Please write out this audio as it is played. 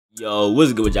Yo,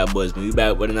 what's good with y'all boys, man? We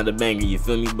back with another banger, you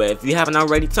feel me? But if you haven't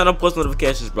already, turn on post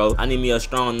notifications, bro. I need me a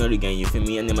strong nerdy gang, you feel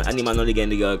me? I need my nerdy gang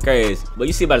to go crazy. But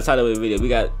you see by the title of the video, we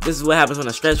got, this is what happens when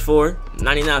a stretch 4,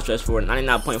 99 stretch 4,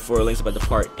 99.4 links up at the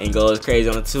park and goes crazy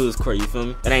on the twos court, you feel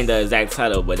me? That ain't the exact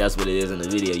title, but that's what it is in the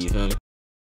video, you feel me?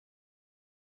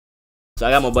 So I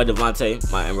got my boy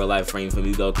DevThaFinesser, my in real life friend, for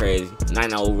me go crazy.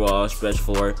 99 overall, stretch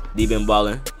 4, deep been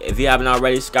ballin'. If you haven't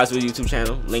already, subscribe to his YouTube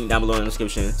channel. Link down below in the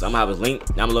description. So I'm gonna have his link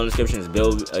down below in the description.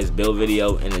 His build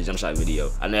video and his jump shot video.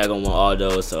 I know y'all gonna want all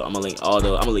those, so I'm gonna link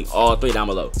all three down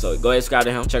below. So go ahead, subscribe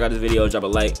to him. Check out this video, drop a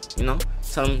like. You know,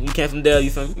 tell him you came from Dell.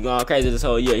 You feel me? You going crazy this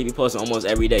whole year. He be posting almost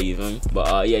every day. You feel me?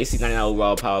 But yeah, you see 99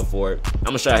 overall, power forward. I'm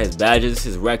gonna show you his badges,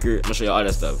 his record. I'm gonna show you all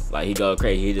that stuff. Like he go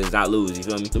crazy. He does not lose. You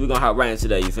feel me? So we gonna hop right into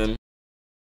that. You feel me?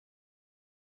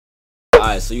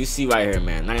 Alright, so you see right here,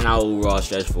 man, 99 overall,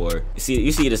 stretch 4.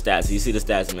 You see the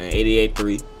stats, man.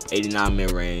 88-3, 89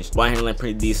 mid range. Ball handling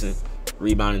pretty decent,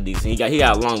 rebounding decent. He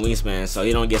got a long wingspan, so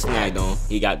he don't get snagged on.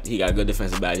 He got good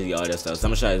defensive badges, he got all that stuff. So I'm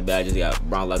gonna show you his badges. He got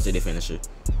Brown Love City finisher.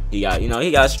 He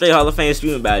got straight Hall of Fame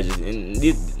shooting badges. And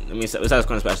these, I mean, besides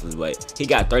corner specialist, but he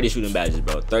got 30 shooting badges,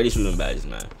 bro. 30 shooting badges,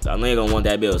 man. So I know you're gonna want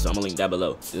that build, so I'm gonna link that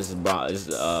below. This is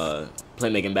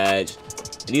playmaking badge.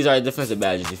 And these are his defensive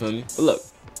badges, you feel me? But look.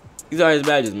 These are his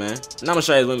badges, man. And I'm gonna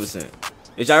show you his win percent.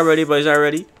 Is y'all ready, bro? Is y'all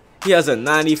ready? He has a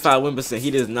 95 win percent.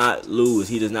 He does not lose.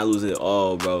 He does not lose at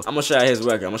all, bro. I'm gonna show you his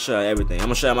record. I'm gonna show you everything. I'm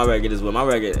gonna show you my record as well. My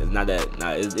record is not that.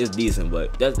 It's decent,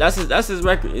 but that's his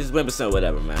record. His win percent,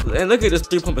 whatever, man. And look at this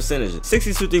 3-point percentage.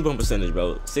 62 3-point percentage,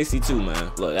 bro. 62,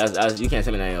 man. Look, that's you can't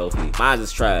tell me that ain't OP. Mine's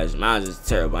is trash. Mine's is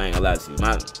terrible. I ain't gonna lie to you.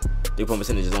 My 3-point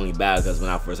percentage is only bad because when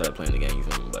I first started playing the game, you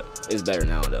feel me? But it's better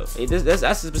now, though.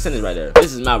 That's his percentage right there.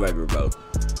 This is my record, bro.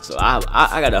 So I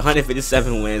got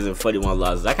 157 wins and 41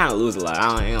 losses. I kind of lose a lot.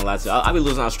 I ain't gonna lie to you. I be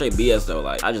losing on straight BS though.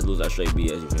 Like I just lose on straight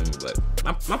BS. You feel me?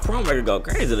 But my prom record go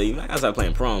crazy. Like, I gotta start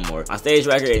playing prom more. My stage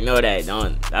record, ignore that.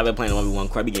 I've been playing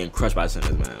 1v1. I be getting crushed by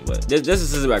centers, man. But this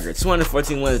is his record.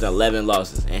 214 wins and 11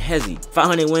 losses. And Hezzy,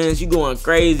 500 wins. You going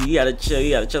crazy? You gotta chill. You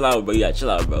gotta chill out, bro. You gotta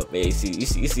chill out, bro. But you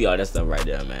see all that stuff right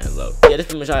there, man. Look. Yeah, this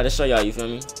pretty much all I had to show y'all. You feel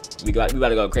me? We about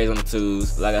to go crazy on the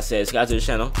twos. Like I said, subscribe to the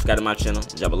channel, subscribe to my channel,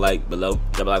 drop a like below,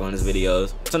 drop a like on his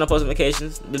videos. Turn on post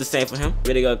notifications, do the same for him.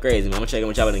 Really go crazy, man. I'm gonna check in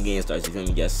with y'all when the game starts, you feel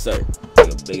me? Yes, sir.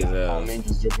 Nigga big as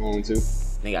hell. On too.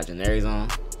 They got generics on.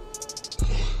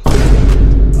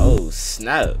 Oh,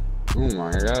 snap. Oh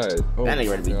my god. Oh that nigga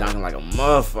ready to be dunking like a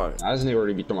motherfucker. I just need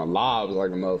ready to be throwing lobs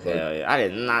like a motherfucker. Hell yeah. I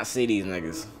did not see these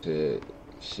niggas.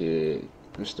 Shit.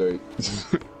 I'm straight.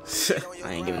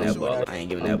 I ain't giving that ball. I ain't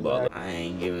giving that ball. I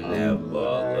ain't giving that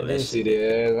ball. I didn't see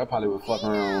that. I probably would fuck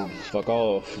around. Fuck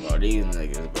off. Bro, these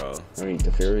niggas, bro. I mean,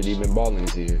 the Fury been balling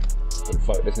this here. But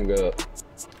fuck this nigga up.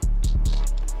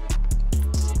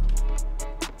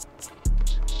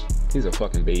 He's a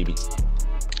fucking baby.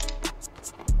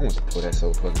 I want to pull that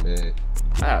so fucking bad.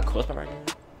 I got a close right here.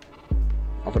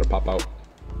 I'm gonna pop out.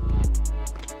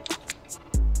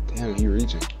 Damn, he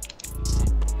reaching.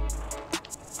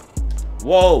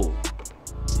 Whoa!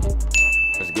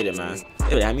 Let's get it, man.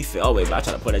 It had me feel always, but I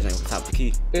try to put that thing on top of the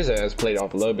key. His ass played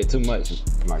off a little bit too much.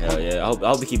 Hell yeah, I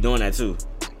hope we keep doing that too.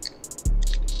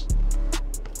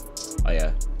 Oh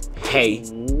yeah. Hey.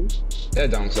 That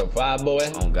dunk so fire, boy.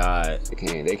 Oh god.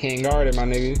 They can't guard it, my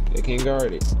nigga. They can't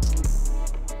guard it.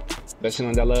 That shit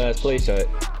on that last play shot.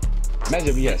 Imagine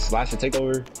if you had slash and take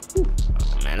over. Oh,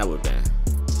 man, that would've been.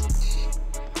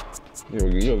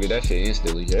 You'll get that shit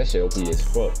instantly. That shit OP as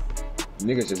fuck.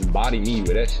 Niggas just body me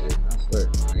with that shit. I swear.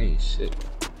 I ain't shit.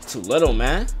 Too little,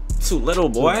 man. Too little,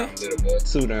 boy.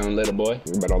 Too down, little boy.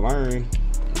 You better learn.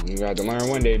 You got to learn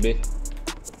one day, bitch.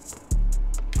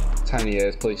 Tiny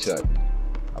ass play shot.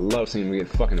 I love seeing him get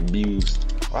fucking abused.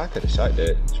 Oh, I could have shot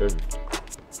that. Trevor.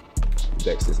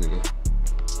 Dex this nigga.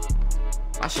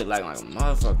 My shit lagging like a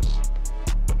motherfucker.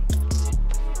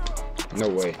 No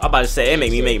way. I'm about to say, it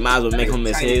make me might as well make him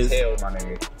miss his. Hell, my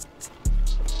nigga.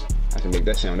 I can make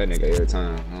that shit on that nigga every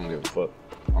time. I don't give a fuck.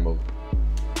 I'm over.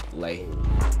 Lay.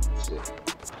 Shit.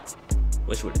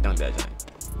 Wish you would've dunked that joint.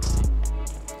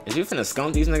 Is you finna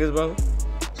skunk these niggas, bro?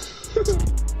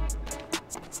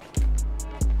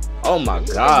 Oh my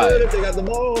god. They got the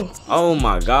ball. Oh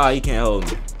my god, he can't hold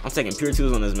me. I'm taking pure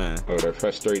twos on this man. Oh, they're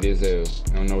frustrated as hell.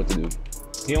 I don't know what to do.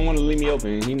 He don't want to leave me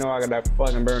open. He know I got that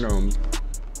fucking burner on me.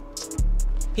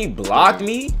 He blocked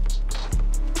me?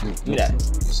 Give me that.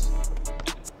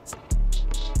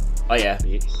 Oh yeah.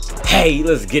 Hey,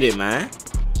 let's get it, man.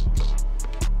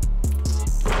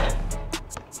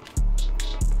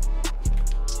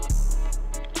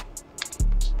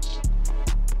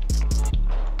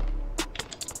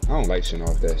 I don't like action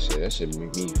off that shit. That shit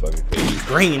make me fucking crazy.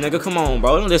 Green, nigga, come on,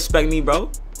 bro. Don't disrespect me,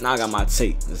 bro. Now I got my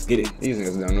take. Let's get it. These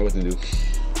niggas don't know what to do.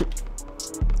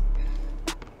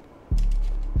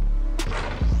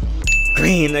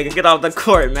 Green, nigga, get off the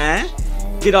court, man.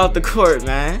 Get off the court,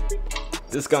 man.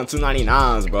 This gun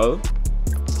 299s, bro.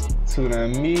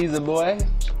 Tsunami's boy.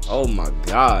 Oh my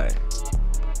god.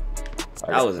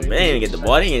 That was, man, didn't even get the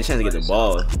ball. I didn't get a chance to get the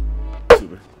ball.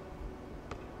 Super.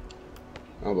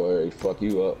 I'm about to already fuck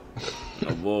you up.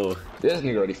 No bull. This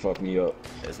nigga already fucked me up.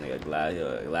 This nigga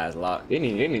glass lock. They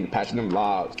need to patch them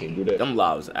lobs. Can't do that. Them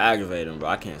lobs aggravating, bro.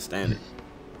 I can't stand it.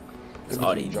 That's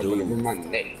all they do. Over my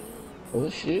neck. Oh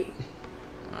shit.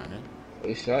 Alright.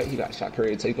 He shot. He got shot.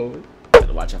 Career takeover.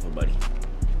 Gotta watch out for Buddy.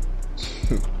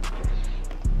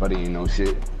 Buddy ain't no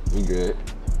shit. We good.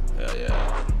 Hell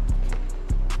yeah.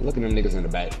 Look at them niggas in the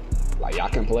back. Like, y'all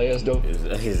can play us, though?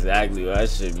 Exactly, bro. That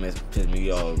shit piss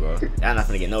me off, bro. Y'all not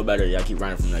finna get no better. Y'all keep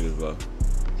running from niggas, bro.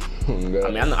 Oh,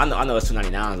 I mean, I know it's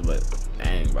 299s, but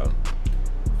dang, bro.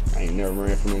 I ain't never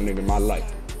ran from no nigga in my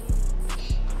life.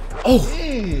 Oh!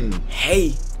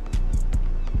 Hey!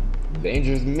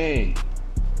 Dangerous man.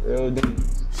 Real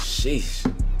dangerous. Sheesh.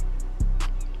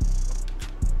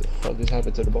 The fuck just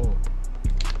happened to the ball?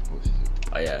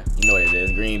 Oh yeah, you know what it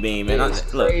is. Green bean, man.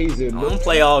 Crazy, look, don't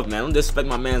play off, man. Don't disrespect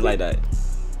my mans like that.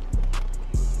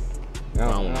 I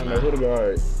don't know who to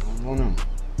guard. I don't know.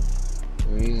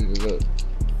 Look.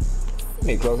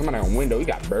 Hey, close. I'm on a window. We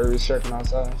got birds chirping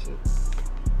outside and shit.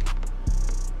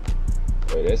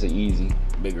 Wait, that's an easy.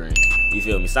 Big green. You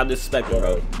feel me? Stop disrespecting,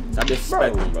 bro. Stop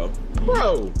disrespecting, bro.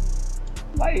 Bro.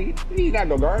 Like, you not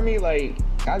gonna guard me? Like,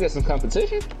 can I get some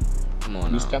competition? Come on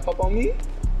now. You step up on me?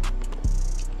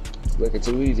 Looking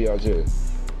too easy out here.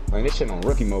 Like, this shit on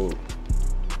rookie mode.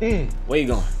 Where you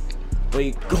going? Where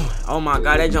you going? Oh my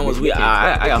god, that jump was weird.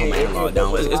 I got my hand all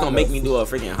down. It's gonna make me do a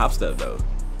freaking hop step, though.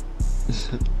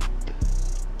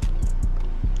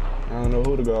 I don't know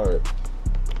who to guard.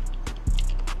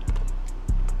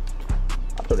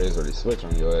 I thought there's already switch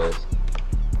on your ass.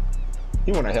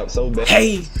 He wanna help so bad.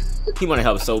 Hey! He wanna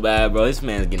help so bad, bro. This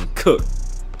man's getting cooked.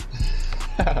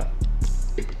 Getting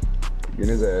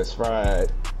his ass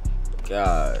fried.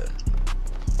 God.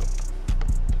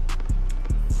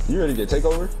 You ready to take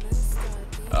over?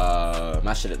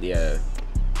 My shit at the end.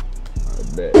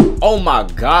 I bet. Oh my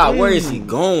god, where is he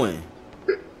going?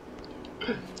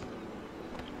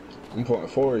 I'm pulling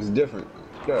forward, it's different.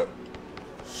 Go.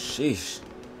 Sheesh.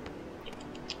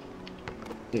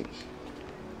 You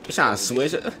trying to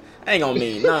switch it? Ain't gonna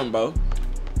mean nothing, bro.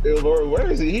 Hey, Lord, where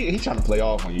is he? He trying to play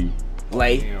off on you.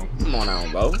 Lay. Come on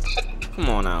now, bro. Come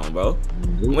on now, bro.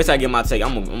 Once I get my take,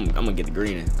 I'm gonna get the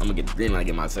green. I'm gonna get the green when I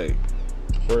get my take.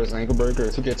 First ankle breaker,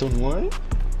 2K21?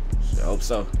 I hope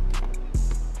so.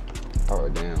 Oh,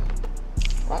 damn.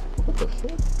 What the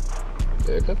fuck?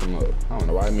 Yeah, cut them up. I don't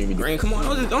know why it made me do. Green, come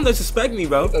on, don't disrespect me,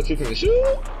 bro. I thought you couldn't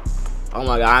shoot. Oh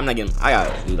my god, I'm not getting. I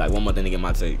gotta do like one more thing to get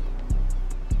my take.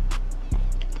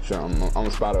 Sure, I'm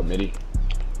gonna spot up, Mitty.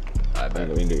 I bet.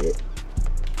 Let me do it.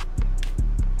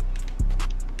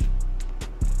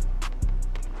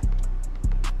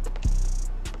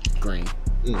 Green.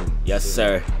 Yes,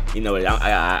 sir. You know what?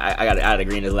 I got out of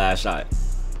green this last shot.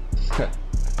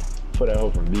 Put that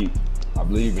hope from deep. I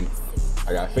believe in it.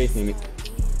 I got faith in it.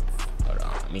 Hold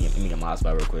on. Let me get my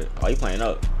spot real quick. Oh, you playing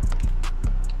up?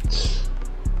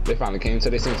 They finally came to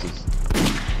their senses.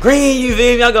 Green, you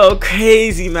feel me? I go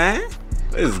crazy, man.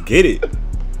 Let's get it.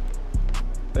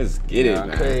 Let's get it,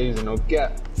 man. Crazy, no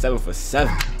cap. 7 for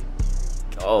 7.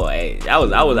 Oh, hey, that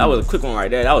was a quick one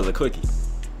right there. That was a quickie.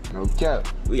 No cap.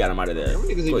 We got him out of there. Them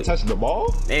niggas even touched the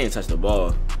ball? They didn't touch the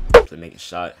ball. They make a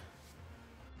shot.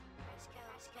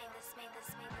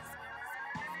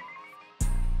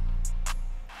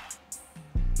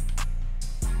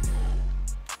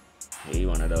 Yeah, he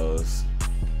one of those.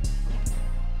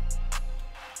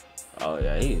 Oh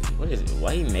yeah, what is it?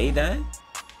 Why he made that?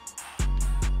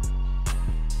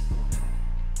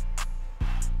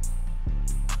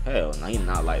 Hell no, he's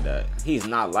not like that. He's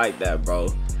not like that,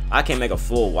 bro. I can't make a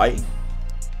full white.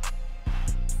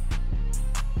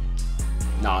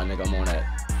 Nah, nigga, I'm on that.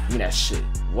 Give me that shit.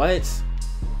 What?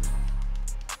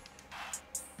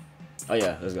 Oh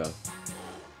yeah, let's go.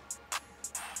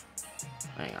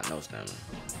 I ain't got no stamina.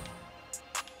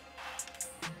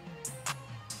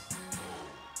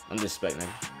 I'm just spec,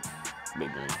 nigga.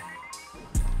 Big green.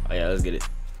 Oh yeah, let's get it.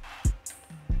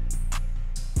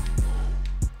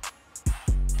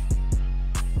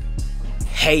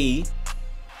 Hey.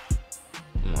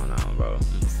 Come on now, bro.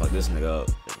 Fuck this nigga up,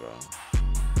 bro.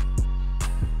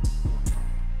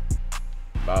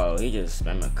 Bro, he just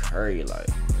spamming Curry like.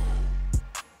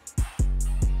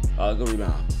 Oh, good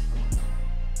rebound.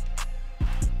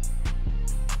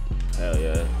 Hell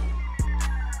yeah.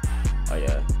 Oh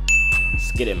yeah.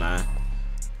 Let's get it, man.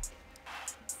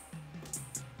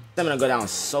 I'm gonna go down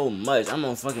so much. I'm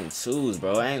on fucking 2s,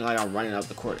 bro. I ain't like I'm running up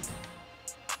the court.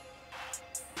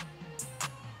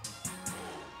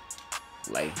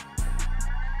 Like.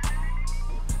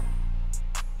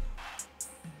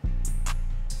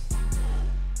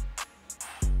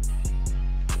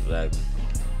 Exactly.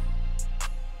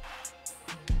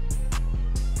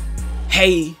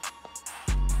 Hey.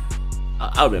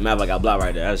 I would've been mad if I got blocked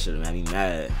right there. That should've made me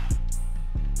mad.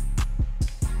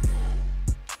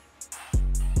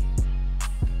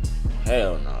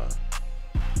 Hell no.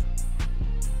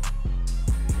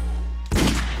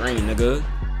 Green, nigga.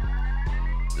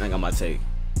 I got my take.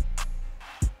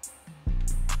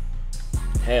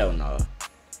 Hell no.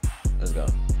 Let's go.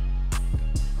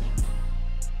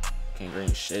 Can't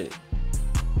green shit.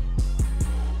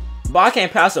 But I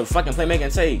can't pass a fucking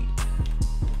playmaking take.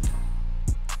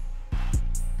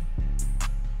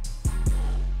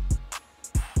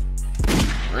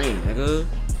 Green, nigga.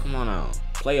 Come on now.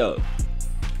 Play up.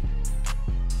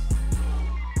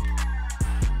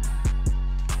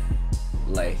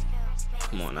 Like,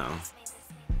 come on now.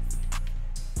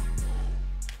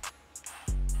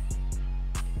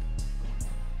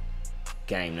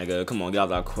 Game, nigga. Come on, get out of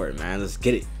that court, man. Let's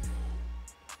get it.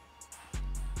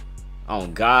 Oh,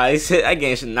 guys. That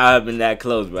game should not have been that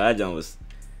close, bro. That jump was...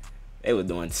 They were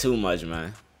doing too much,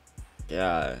 man.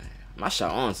 Yeah. My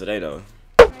shot on today, though.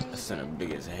 That center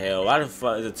big as hell. Why the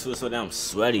fuck is the 2 so damn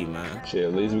sweaty, man? Shit,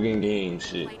 at least we can game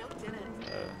shit.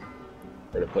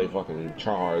 Better play fucking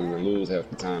try hard and lose half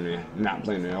the time, man. Not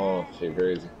playing at all. Shit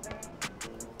crazy.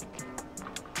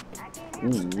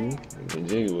 Ooh, get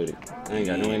jiggy with it. I ain't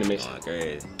got no animation. Oh,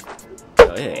 crazy.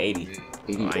 Oh, it hit 80.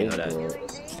 80 I ain't know that.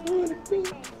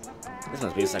 This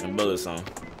must be a second bullet song.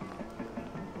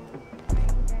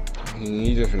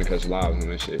 He just finna catch lives on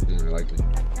that shit, more likely.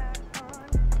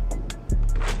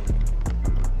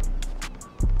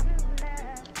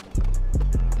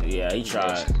 Yeah, he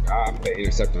tried. I played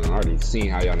intercepting. I already seen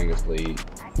how y'all niggas played.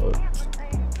 Oh.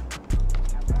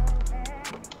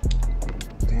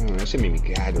 Damn, that shit made me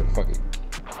gag or fuck it.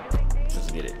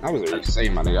 Let's get it. I was already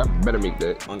saying, my nigga, I better make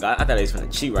that. Oh God, I thought he was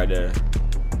finna cheat right there.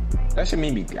 That shit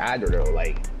made me gag though,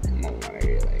 like, come on, my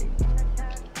nigga, like.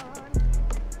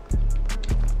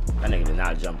 That nigga did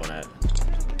not jump on that.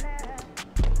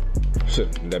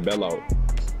 Shit, that bell out.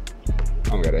 I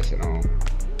don't got that shit on.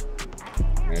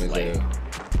 Man, Like,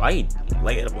 why he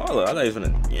lay the ball up? I thought he was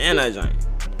finna that joint.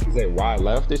 He said wide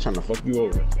left, they trying to fuck you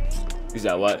over. He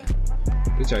said what?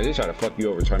 They try to fuck you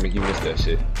over, try to make you miss that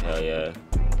shit. Hell yeah.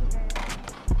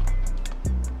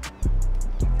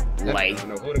 Like,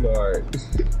 no who to guard.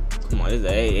 come on,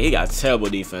 he got terrible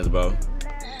defense, bro.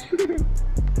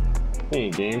 He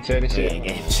ain't game chat and He shit. ain't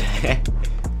game chat.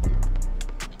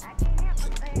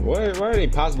 What are they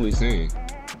possibly saying?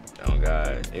 Oh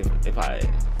God, they probably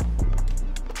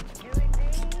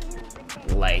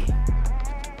like.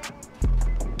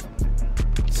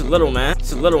 It's a little, man.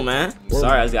 It's a little, man.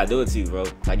 Sorry, I just gotta do it to you, bro.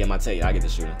 I get my take, I get the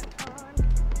shooting.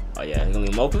 Oh yeah, you gonna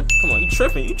leave him open? Come on, you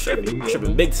tripping? You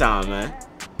tripping big time, man.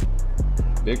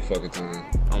 Big fucking time.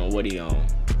 I don't know what he on.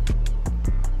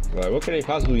 Like, what could they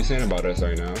possibly be saying about us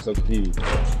right now? I'm so confused.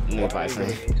 Nigga probably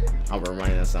saying I'm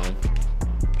running or something.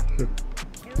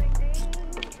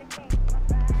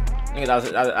 Nigga, I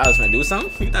was finna do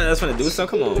something? You thought I was finna do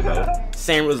something? Come on, bro.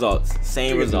 Same results.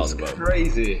 Same results, bro.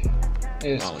 Crazy.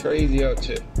 It's crazy out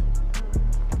here.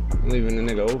 Leaving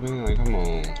the nigga open? Like, come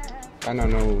on. I don't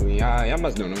know. Y'all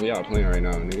must don't know who y'all playing right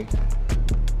now, nigga.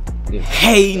 Yeah.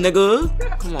 Hey,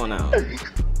 nigga. Come on now.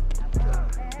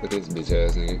 Look at this bitch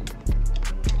ass nigga.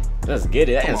 Let's get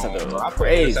it. That intercepted was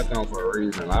crazy. I on for a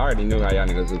reason. I already knew how y'all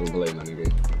niggas was gonna play, my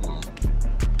nigga. Come on.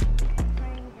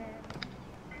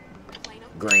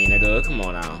 Green, nigga. Come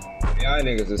on now. Y'all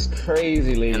niggas is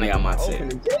crazy leaving. And I got my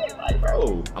tip. Like,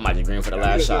 bro. I might just green for the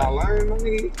last shot. Y'all learn, my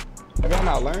nigga? Have y'all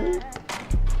not learned?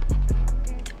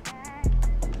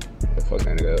 Fuck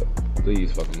that nigga up.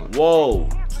 Please fuck him up. Whoa.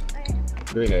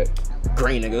 Green that.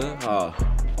 Green, nigga. Oh.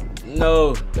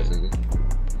 No. This nigga.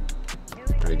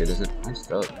 Ready to get this? I'm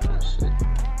stuck. Oh, shit.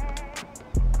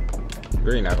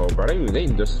 Green that hole, bro. They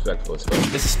disrespectful as fuck.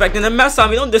 Disrespecting the mess out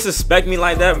of me. Don't disrespect me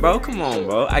like that, bro. Come on,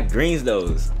 bro. I greens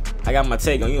those. I got my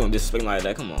take on you. Don't disrespect me like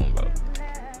that. Come on, bro.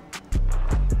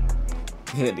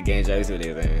 The game jacks with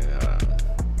everything.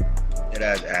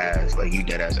 Dead ass. Like, you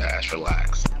dead ass.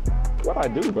 Relax. What I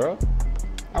do, bro?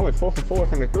 I went 4 for 4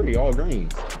 from the 3, all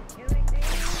greens.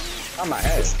 How my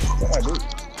ass?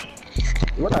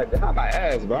 What I do? How my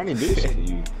ass, bro? I didn't do shit to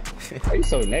you. Why you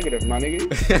so negative, my nigga?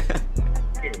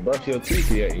 You didn't brush your teeth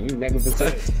yet, and you negative.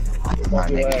 My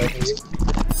nigga.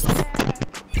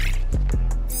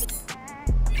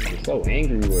 They're so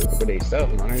angry with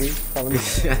themselves, man. Calling me,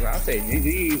 I say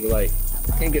GG, but like,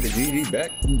 I can't get a GG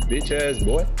back, you bitch ass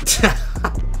boy.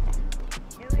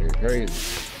 They're crazy.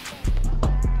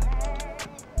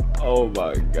 Oh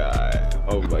my god.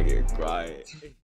 Oh my god, crying.